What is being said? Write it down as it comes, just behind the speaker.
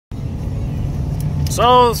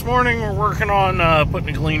So this morning we're working on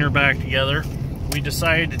putting the gleaner back together. We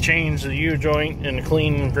decided to change the U-joint and the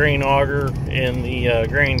clean grain auger in the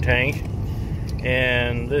grain tank.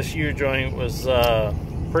 And this U-joint was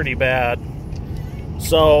pretty bad.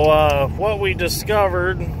 So what we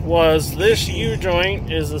discovered was this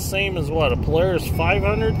U-joint is the same as what, a Polaris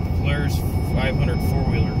 500? Polaris 500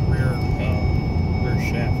 four-wheeler rear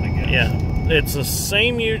shaft, I guess. Yeah, it's the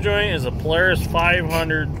same U-joint as a Polaris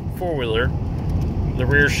 500 four-wheeler, the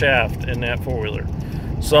rear shaft in that four-wheeler.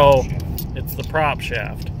 So it's the prop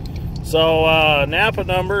shaft. So Napa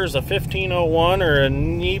number is a 1501, or a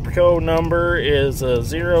NEPCO number is a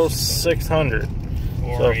 0600. Or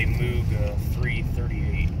so, a Moog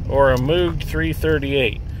 338. Or a Moog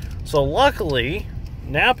 338. So luckily,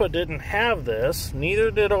 Napa didn't have this, neither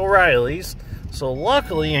did O'Reilly's. So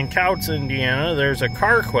luckily in Couts, Indiana, there's a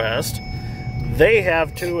CarQuest. They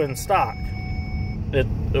have two in stock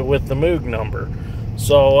with the Moog number.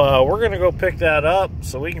 So we're going to go pick that up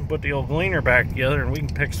so we can put the old gleaner back together and we can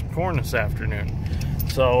pick some corn this afternoon.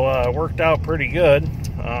 So it worked out pretty good.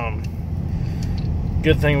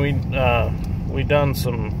 Good thing we done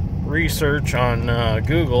some research on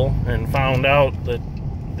Google and found out that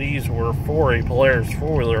these were for a Polaris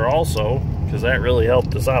four-wheeler also, because that really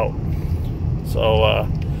helped us out. So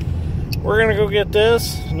we're going to go get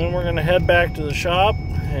this, and then we're going to head back to the shop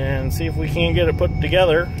and see if we can get it put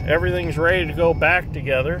together. Everything's ready to go back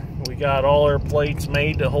together. We got all our plates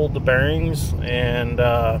made to hold the bearings, and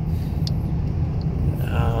let's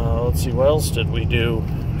see, what else did we do?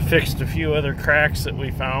 Fixed a few other cracks that we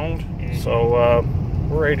found. So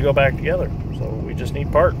we're ready to go back together. So we just need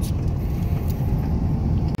parts.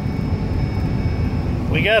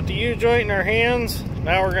 We got the U-joint in our hands.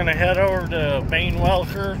 Now we're going to head over to Bain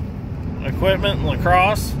Welker Equipment in La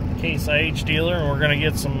Crosse, Case IH dealer, and we're going to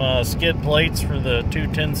get some skid plates for the two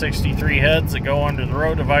 1063 heads that go under the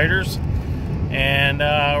road dividers. And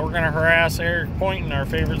we're going to harass Eric Poynton, our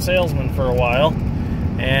favorite salesman, for a while,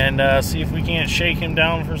 and see if we can't shake him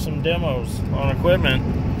down for some demos on equipment.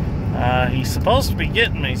 He's supposed to be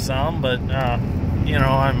getting me some, but you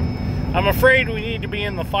know, I'm afraid we need to be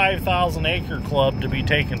in the 5,000 acre club to be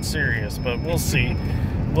taken serious, but we'll see.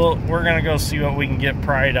 We're going to go see what we can get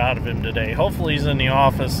pried out of him today. Hopefully he's in the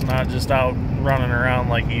office, not just out running around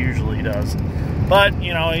like he usually does. But,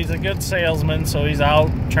 you know, he's a good salesman, so he's out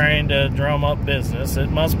trying to drum up business.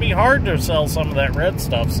 It must be hard to sell some of that red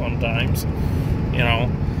stuff sometimes, you know.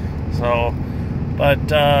 So, but,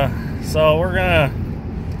 so we're going to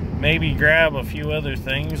maybe grab a few other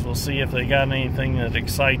things. We'll see if they got anything that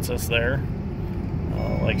excites us there,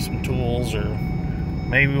 like some tools, or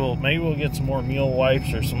maybe we'll get some more mule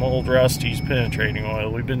wipes or some old Rusty's penetrating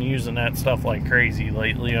oil. We've been using that stuff like crazy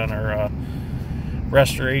lately on our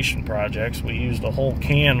restoration projects. We used a whole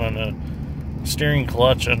can on a steering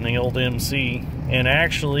clutch on the old MC, and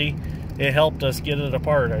actually it helped us get it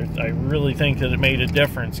apart. I really think that it made a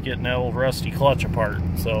difference getting that old rusty clutch apart.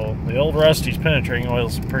 So the old Rusty's penetrating oil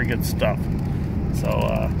is some pretty good stuff.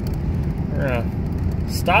 So we're gonna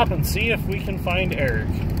stop and see if we can find Eric,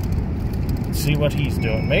 see what he's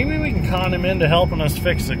doing. Maybe we can con him into helping us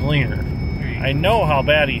fix the gleaner. I know how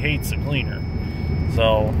bad he hates the gleaner.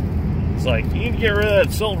 So it's like, you need to get rid of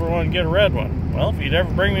that silver one and get a red one. Well, if you'd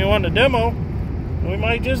ever bring me one to demo, we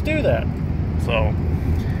might just do that. So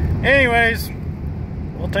anyways,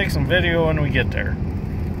 we'll take some video when we get there.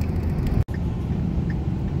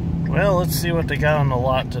 Well, let's see what they got on the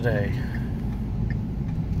lot today.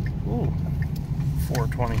 Ooh,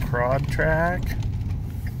 420 Crod track.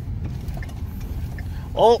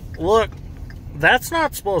 Oh, look, that's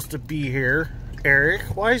not supposed to be here, Eric.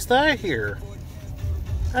 Why is that here?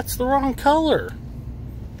 That's the wrong color.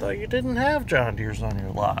 Thought you didn't have John Deere's on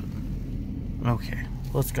your lot. Okay,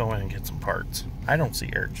 let's go in and get some parts. I don't see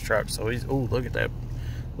Eric's truck, so he's, oh, look at that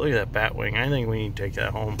bat wing. I think we need to take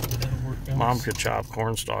that home. Mom could chop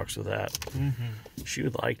corn stalks with that. She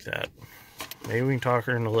would like that. Maybe we can talk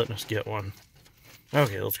her into letting us get one.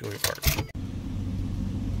 Okay, let's go get parts.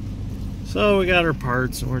 So we got our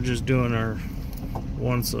parts, and we're just doing our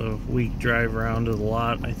once a week drive around to the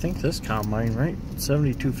lot. I think this combine, right,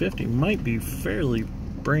 7250, might be fairly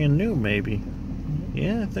brand new, maybe.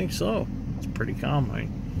 Yeah, I think so. It's a pretty combine.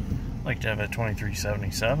 I'd like to have a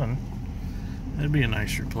 2377. That'd be a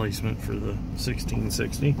nice replacement for the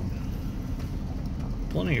 1660.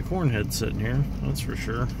 Plenty of corn heads sitting here, that's for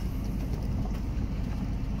sure.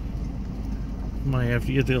 Might have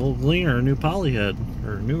to get the old gleaner a new poly head,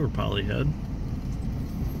 or a newer poly head.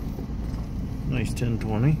 Nice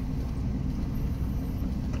 1020.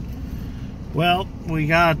 Well, we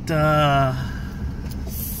got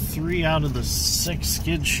 3 out of the 6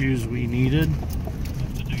 skid shoes we needed.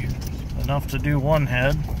 enough to do one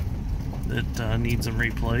head that needs them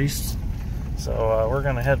replaced. So we're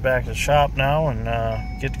going to head back to the shop now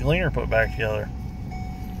and get the gleaner put back together.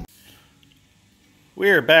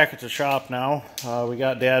 We are back at the shop now. We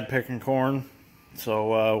got Dad picking corn,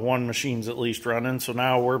 so one machine's at least running. So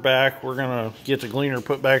now we're back. We're going to get the gleaner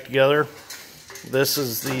put back together. This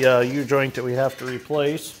is the U-joint that we have to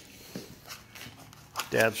replace.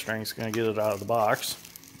 Dad's strength's going to get it out of the box.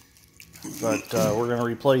 But we're going to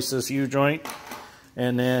replace this U-joint.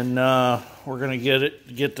 And then we're going to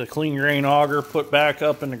get the clean grain auger put back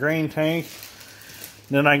up in the grain tank.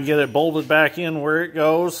 Then I can get it bolted back in where it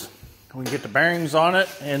goes. We can get the bearings on it.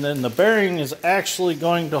 And then the bearing is actually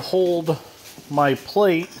going to hold my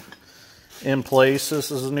plate in place.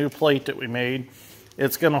 This is a new plate that we made.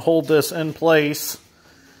 It's going to hold this in place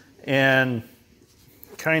and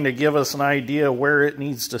kind of give us an idea where it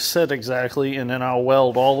needs to sit exactly. And then I'll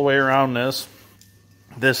weld all the way around this.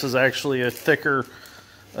 This is actually a thicker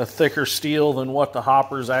steel than what the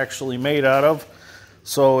hopper is actually made out of,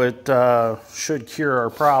 so it should cure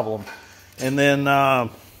our problem. And then I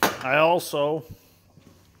also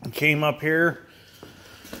came up here,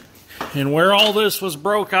 and where all this was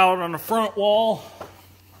broke out on the front wall,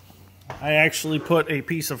 I actually put a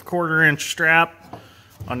piece of 1/4-inch strap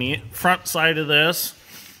on the front side of this,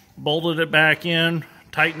 bolted it back in,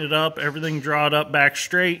 tightened it up, everything drawed up back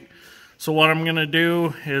straight. So what I'm going to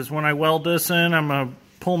do is when I weld this in, I'm going to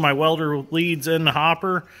pull my welder leads in the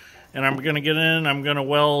hopper, and I'm going to get in, I'm going to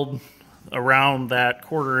weld around that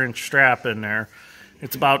 1/4-inch strap in there.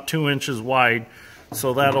 It's about 2 inches wide,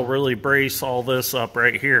 so that'll really brace all this up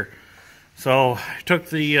right here. So I took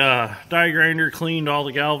the die grinder, cleaned all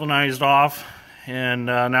the galvanized off, and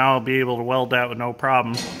now I'll be able to weld that with no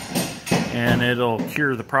problem, and it'll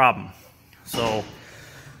cure the problem. So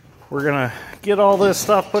we're gonna get all this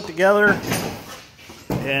stuff put together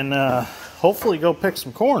and hopefully go pick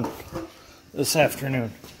some corn this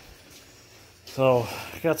afternoon. So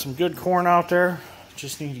got some good corn out there,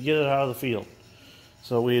 just need to get it out of the field.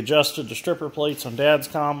 So we adjusted the stripper plates on Dad's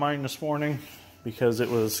combine this morning because it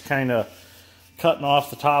was kind of cutting off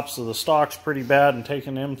the tops of the stalks pretty bad and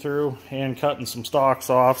taking them through and cutting some stalks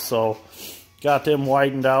off. So got them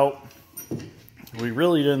widened out. We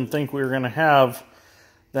really didn't think we were going to have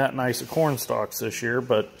that nice of corn stalks this year,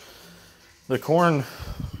 but the corn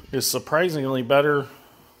is surprisingly better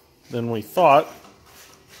than we thought,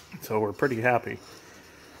 so we're pretty happy.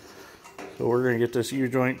 So we're going to get this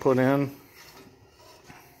U-joint put in.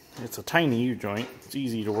 It's a tiny U-joint. It's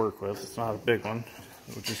easy to work with. It's not a big one.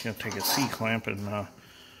 We're just going to take a C-clamp and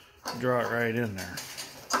draw it right in there.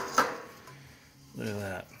 Look at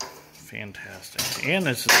that. Fantastic. And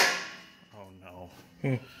it's... oh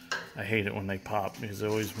no. I hate it when they pop because it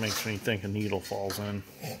always makes me think a needle falls in.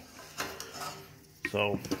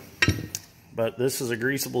 So, but this is a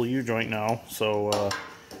greasable U-joint now, so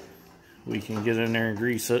we can get in there and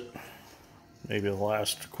grease it. Maybe it'll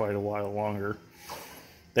last quite a while longer.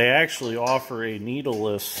 They actually offer a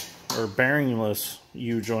needleless or bearingless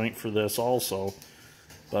U-joint for this also,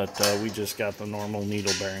 but we just got the normal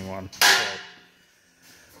needle bearing one.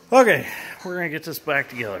 So, okay, we're gonna get this back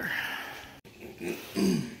together.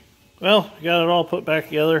 Well, we got it all put back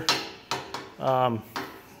together.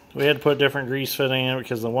 We had to put different grease fitting in it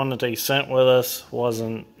because the one that they sent with us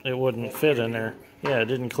it wouldn't fit in there. Yeah, it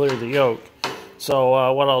didn't clear the yoke.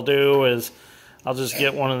 So what I'll do is I'll just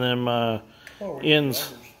get one of them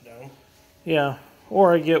ends. Yeah,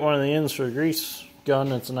 or I get one of the ends for the grease gun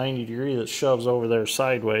that's 90 degree that shoves over there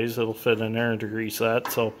sideways. It'll fit in there to grease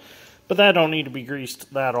that. So, but that don't need to be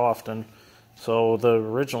greased that often. So the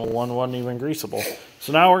original one wasn't even greasable.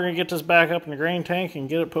 So now we're going to get this back up in the grain tank and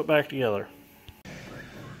get it put back together.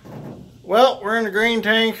 Well, we're in the grain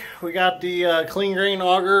tank. We got the clean grain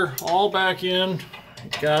auger all back in.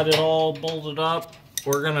 Got it all bolted up.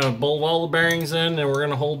 We're going to bolt all the bearings in and we're going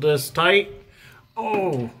to hold this tight.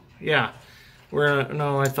 Oh, yeah.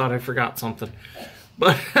 No, I thought I forgot something.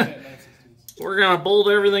 But we're going to bolt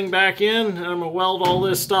everything back in, and I'm going to weld all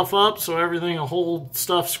this stuff up so everything will hold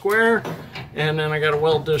stuff square. And then I got to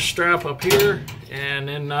weld this strap up here, and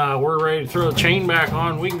then we're ready to throw the chain back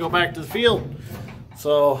on. We can go back to the field.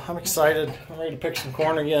 So I'm excited. I'm ready to pick some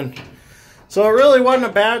corn again. So it really wasn't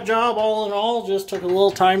a bad job all in all, just took a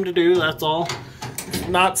little time to do, that's all.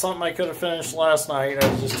 Not something I could have finished last night, I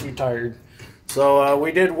was just too tired. So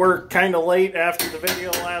we did work kind of late after the video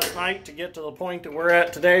last night to get to the point that we're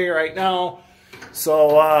at today right now.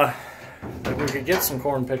 So we could get some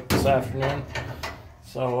corn picked this afternoon.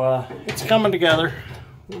 So it's coming together.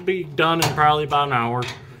 We'll be done in probably about an hour.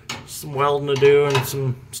 Some welding to do and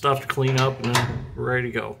some stuff to clean up, and then we're ready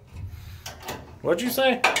to go. What'd you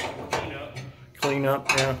say? Clean up,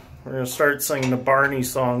 yeah. We're gonna start singing the Barney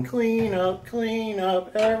song. Clean up,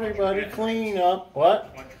 everybody clean up.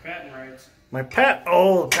 What? Watch your patent rights.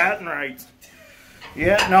 Oh, patent rights.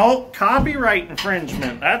 Yeah, no, copyright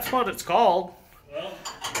infringement. That's what it's called. Well,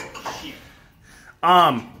 shit.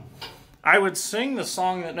 I would sing the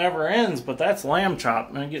song that never ends, but that's Lamb Chop,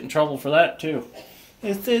 and I get in trouble for that too.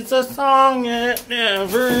 It's a song that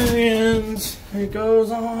never ends. It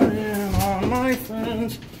goes on and on, my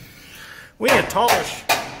friends. We need a taller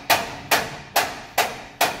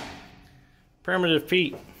Primitive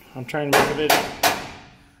Pete. I'm trying to make a video.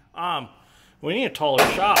 We need a taller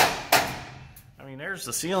shop. I mean, there's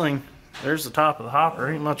the ceiling. There's the top of the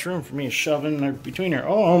hopper. Ain't much room for me to shove in there between here.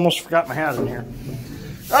 Oh, I almost forgot my hat in here.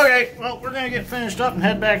 Okay, well, we're going to get finished up and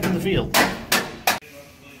head back to the field.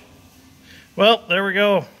 Well, there we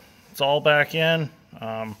go. It's all back in.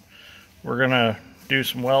 We're going to do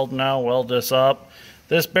some welding now, weld this up.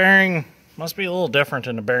 This bearing must be a little different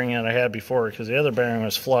than the bearing that I had before because the other bearing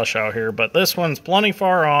was flush out here. But this one's plenty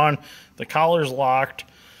far on. The collar's locked,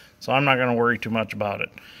 so I'm not going to worry too much about it.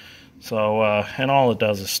 So, and all it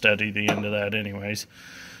does is steady the end of that anyways.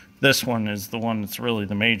 This one is the one that's really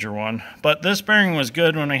the major one. But this bearing was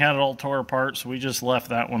good when they had it all tore apart, so we just left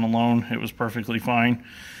that one alone. It was perfectly fine.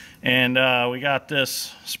 And we got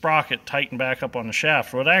this sprocket tightened back up on the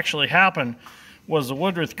shaft. What actually happened was the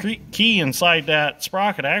Woodruff key inside that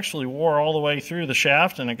sprocket actually wore all the way through the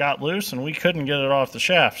shaft, and it got loose, and we couldn't get it off the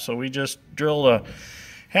shaft. So we just drilled a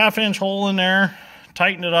 1/2-inch hole in there,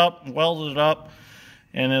 tightened it up, welded it up,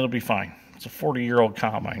 and it'll be fine. It's a 40-year-old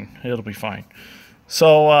combine. It'll be fine.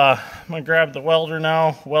 So I'm going to grab the welder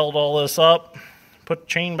now, weld all this up, put the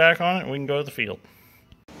chain back on it, and we can go to the field.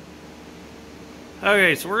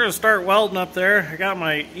 Okay, so we're going to start welding up there. I got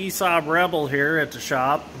my Esab Rebel here at the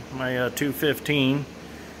shop, my 215.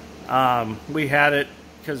 We had it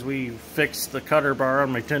because we fixed the cutter bar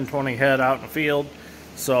on my 1020 head out in the field.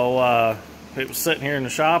 So it was sitting here in the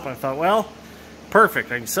shop. I thought, well,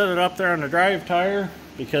 perfect. I can set it up there on the drive tire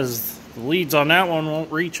because the leads on that one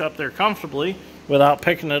won't reach up there comfortably without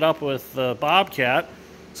picking it up with the Bobcat.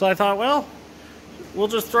 So I thought, well, we'll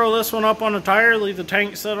just throw this one up on the tire, leave the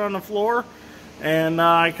tank set on the floor, and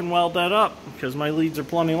I can weld that up because my leads are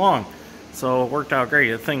plenty long. So it worked out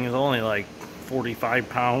great. The thing is only like 45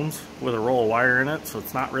 pounds with a roll of wire in it, so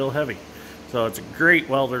it's not real heavy. So it's a great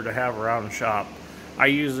welder to have around the shop. I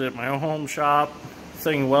use it at my own home shop. The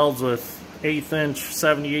thing welds with 1/8-inch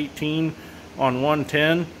 7018 on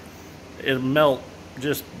 110. It melt,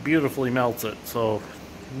 just beautifully melts it. So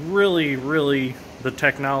really, the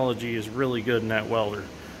technology is really good in that welder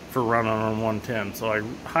for running on 110. So I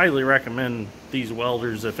highly recommend these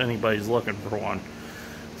welders if anybody's looking for one.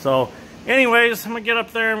 So anyways, I'm gonna get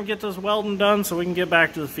up there and get this welding done so we can get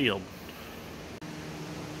back to the field.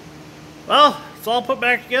 Well, it's all put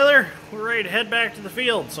back together. We're ready to head back to the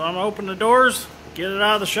field. So I'm gonna open the doors, get it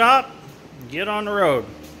out of the shop, and get on the road.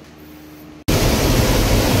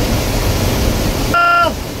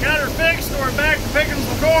 Well, got her fixed, and we're back to picking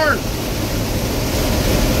some corn.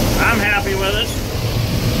 I'm happy with it.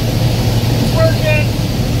 It's working.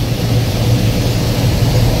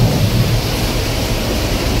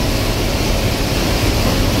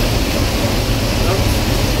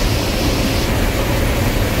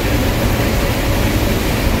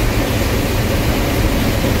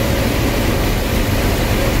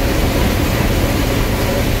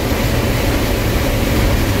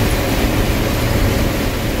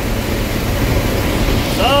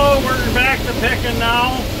 Picking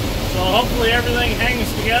now, so hopefully everything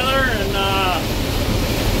hangs together and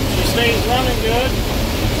she stays running good.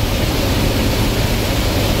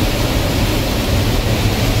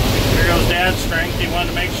 Here goes Dad's strength. He wanted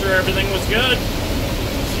to make sure everything was good.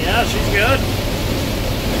 Yeah, she's good.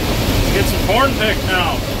 Let's get some corn picked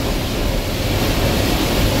now.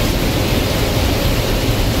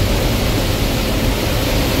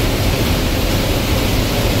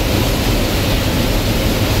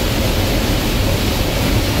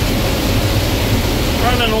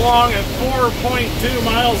 Running along at 4.2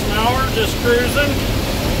 miles an hour, just cruising.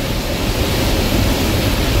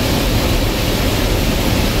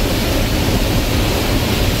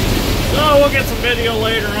 So we'll get some video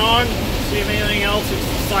later on, see if anything else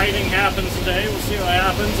exciting happens today. We'll see what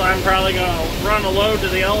happens. I'm probably going to run a load to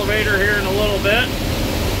the elevator here in a little bit,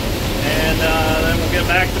 and then we'll get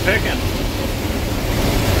back to picking.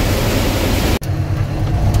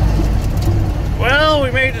 Well,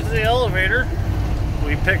 we made it to the elevator.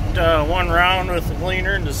 We picked one round with the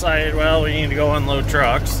gleaner and decided, well, we need to go unload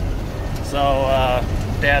trucks. So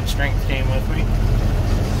Dad's strength came with me.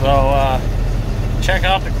 So check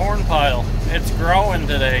out the corn pile. It's growing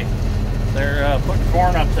today. They're putting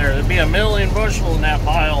corn up there. There'll be 1 million bushel in that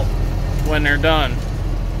pile when they're done.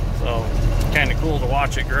 So it's kind of cool to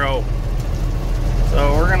watch it grow.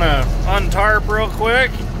 So we're gonna untarp real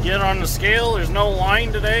quick, get on the scale. There's no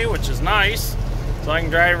line today, which is nice. So I can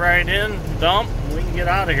drive right in, dump, and we can get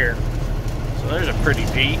out of here. So there's a pretty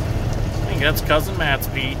Pete. I think that's Cousin Matt's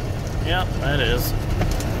Pete. Yep, that is.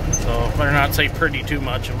 So better not say pretty too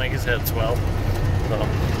much and make his head swell. So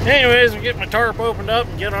anyways, we get my tarp opened up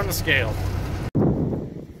and get on the scale.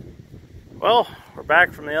 Well, we're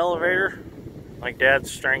back from the elevator. Like Dad's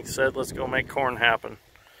strength said, let's go make corn happen.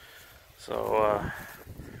 So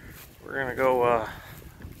we're gonna go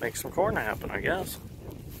make some corn happen, I guess.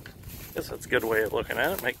 Guess that's a good way of looking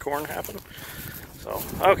at it, make corn happen. So,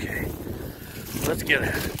 okay, let's get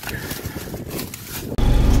at it.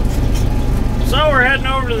 So we're heading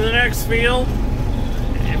over to the next field.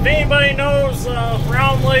 If anybody knows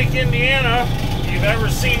Round Lake, Indiana, if you've ever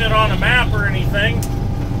seen it on a map or anything,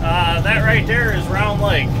 that right there is Round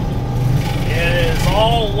Lake. It is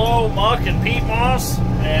all low muck and peat moss,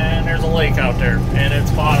 and there's a lake out there, and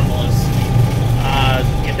it's bottomless.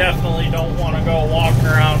 You definitely don't want to go walking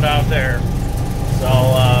around out there. So,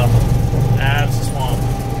 that's a swamp.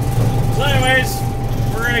 So anyways,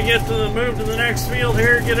 we're going to get to move to the next field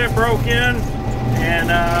here, get it broke in,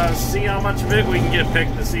 and see how much of it we can get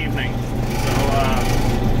picked this evening.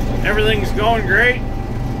 So, everything's going great.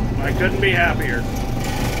 I couldn't be happier.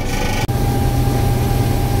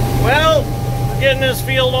 Well, we're getting this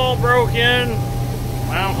field all broke in.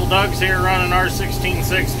 My Uncle Doug's here running our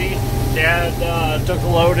 1660. Dad took a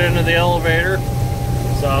load into the elevator,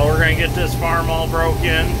 so we're going to get this farm all broke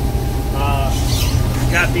in.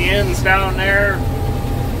 Got the ends down there.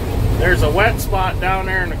 There's a wet spot down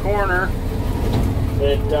there in the corner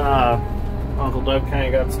that Uncle Doug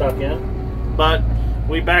kind of got stuck in, but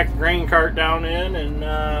we backed the grain cart down in and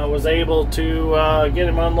was able to get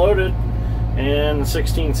him unloaded, and the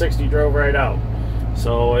 1660 drove right out.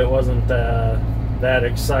 So it wasn't that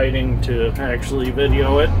exciting to actually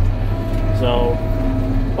video it. So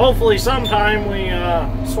hopefully sometime we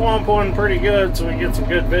swamp one pretty good so we get some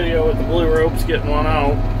good video with the blue ropes getting one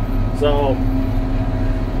out. So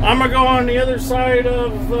I'm gonna go on the other side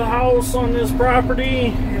of the house on this property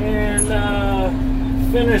and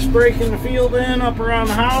finish breaking the field in up around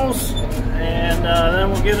the house, and then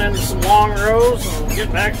we'll get into some long rows and we'll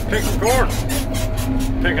get back to picking corn.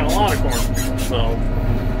 Picking a lot of corn. So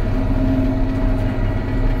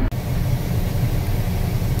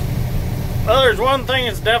well, there's one thing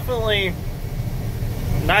that's definitely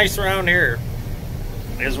nice around here,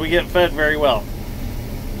 is we get fed very well.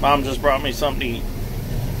 Mom just brought me something to eat.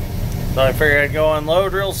 So I figured I'd go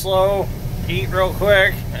unload real slow, eat real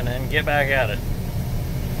quick, and then get back at it.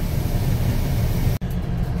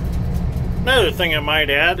 Another thing I might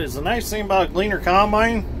add is the nice thing about a Gleaner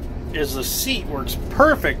Combine is the seat works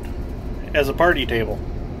perfect as a party table.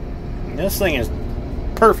 And this thing is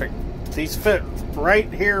perfect. These fit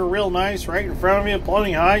right here real nice, right in front of you,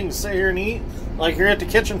 plenty high. You can sit here and eat like you're at the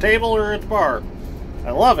kitchen table or at the bar.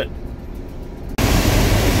 I love it.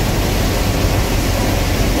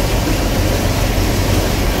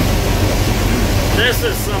 This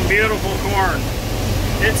is some beautiful corn.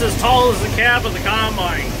 It's as tall as the cab of the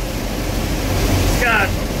combine. It's got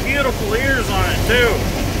beautiful ears on it too.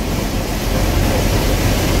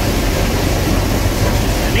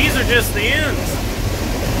 And these are just the ends.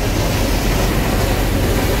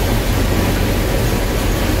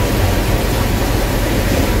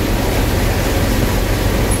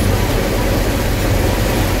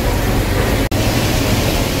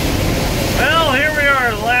 Well, here we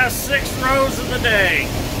are, the last 6 rows of the day.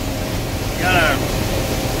 Gotta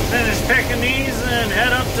finish picking these and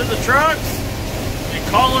head up to the trucks and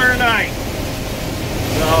call her a night.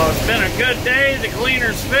 So it's been a good day. The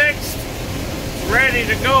Gleaner's fixed. It's ready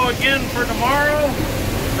to go again for tomorrow.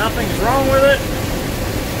 Nothing's wrong with it.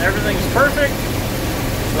 Everything's perfect.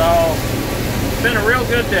 So it's been a real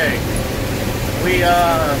good day.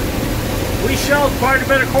 We shelled quite a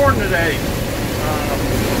bit of corn today.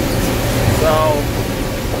 So I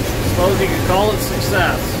suppose you could call it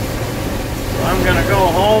success. So I'm gonna go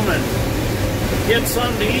home and get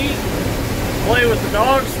something to eat, play with the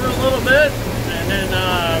dogs for a little bit, and then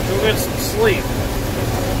go get some sleep.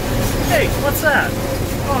 Hey, what's that?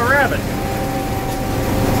 Oh, a rabbit.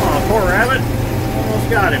 Oh, poor rabbit. Almost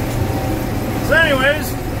got him. So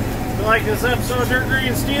anyways, if you like this episode of Dirt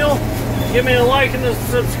Green Steel, give me a like and a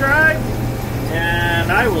subscribe,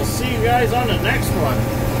 and I will see you guys on the next one.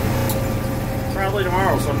 Probably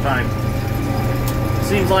tomorrow sometime.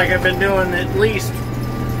 Seems like I've been doing at least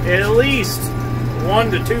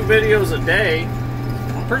 1 to 2 videos a day.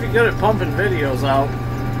 I'm pretty good at pumping videos out.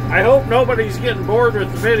 I hope nobody's getting bored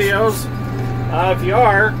with the videos. If you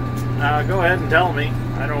are, go ahead and tell me.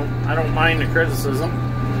 I don't mind the criticism.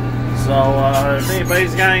 So if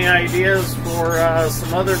anybody's got any ideas for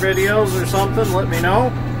some other videos or something, let me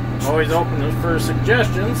know. I'm always open for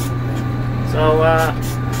suggestions. So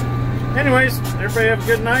anyways, everybody have a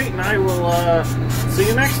good night, and I will see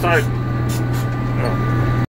you next time.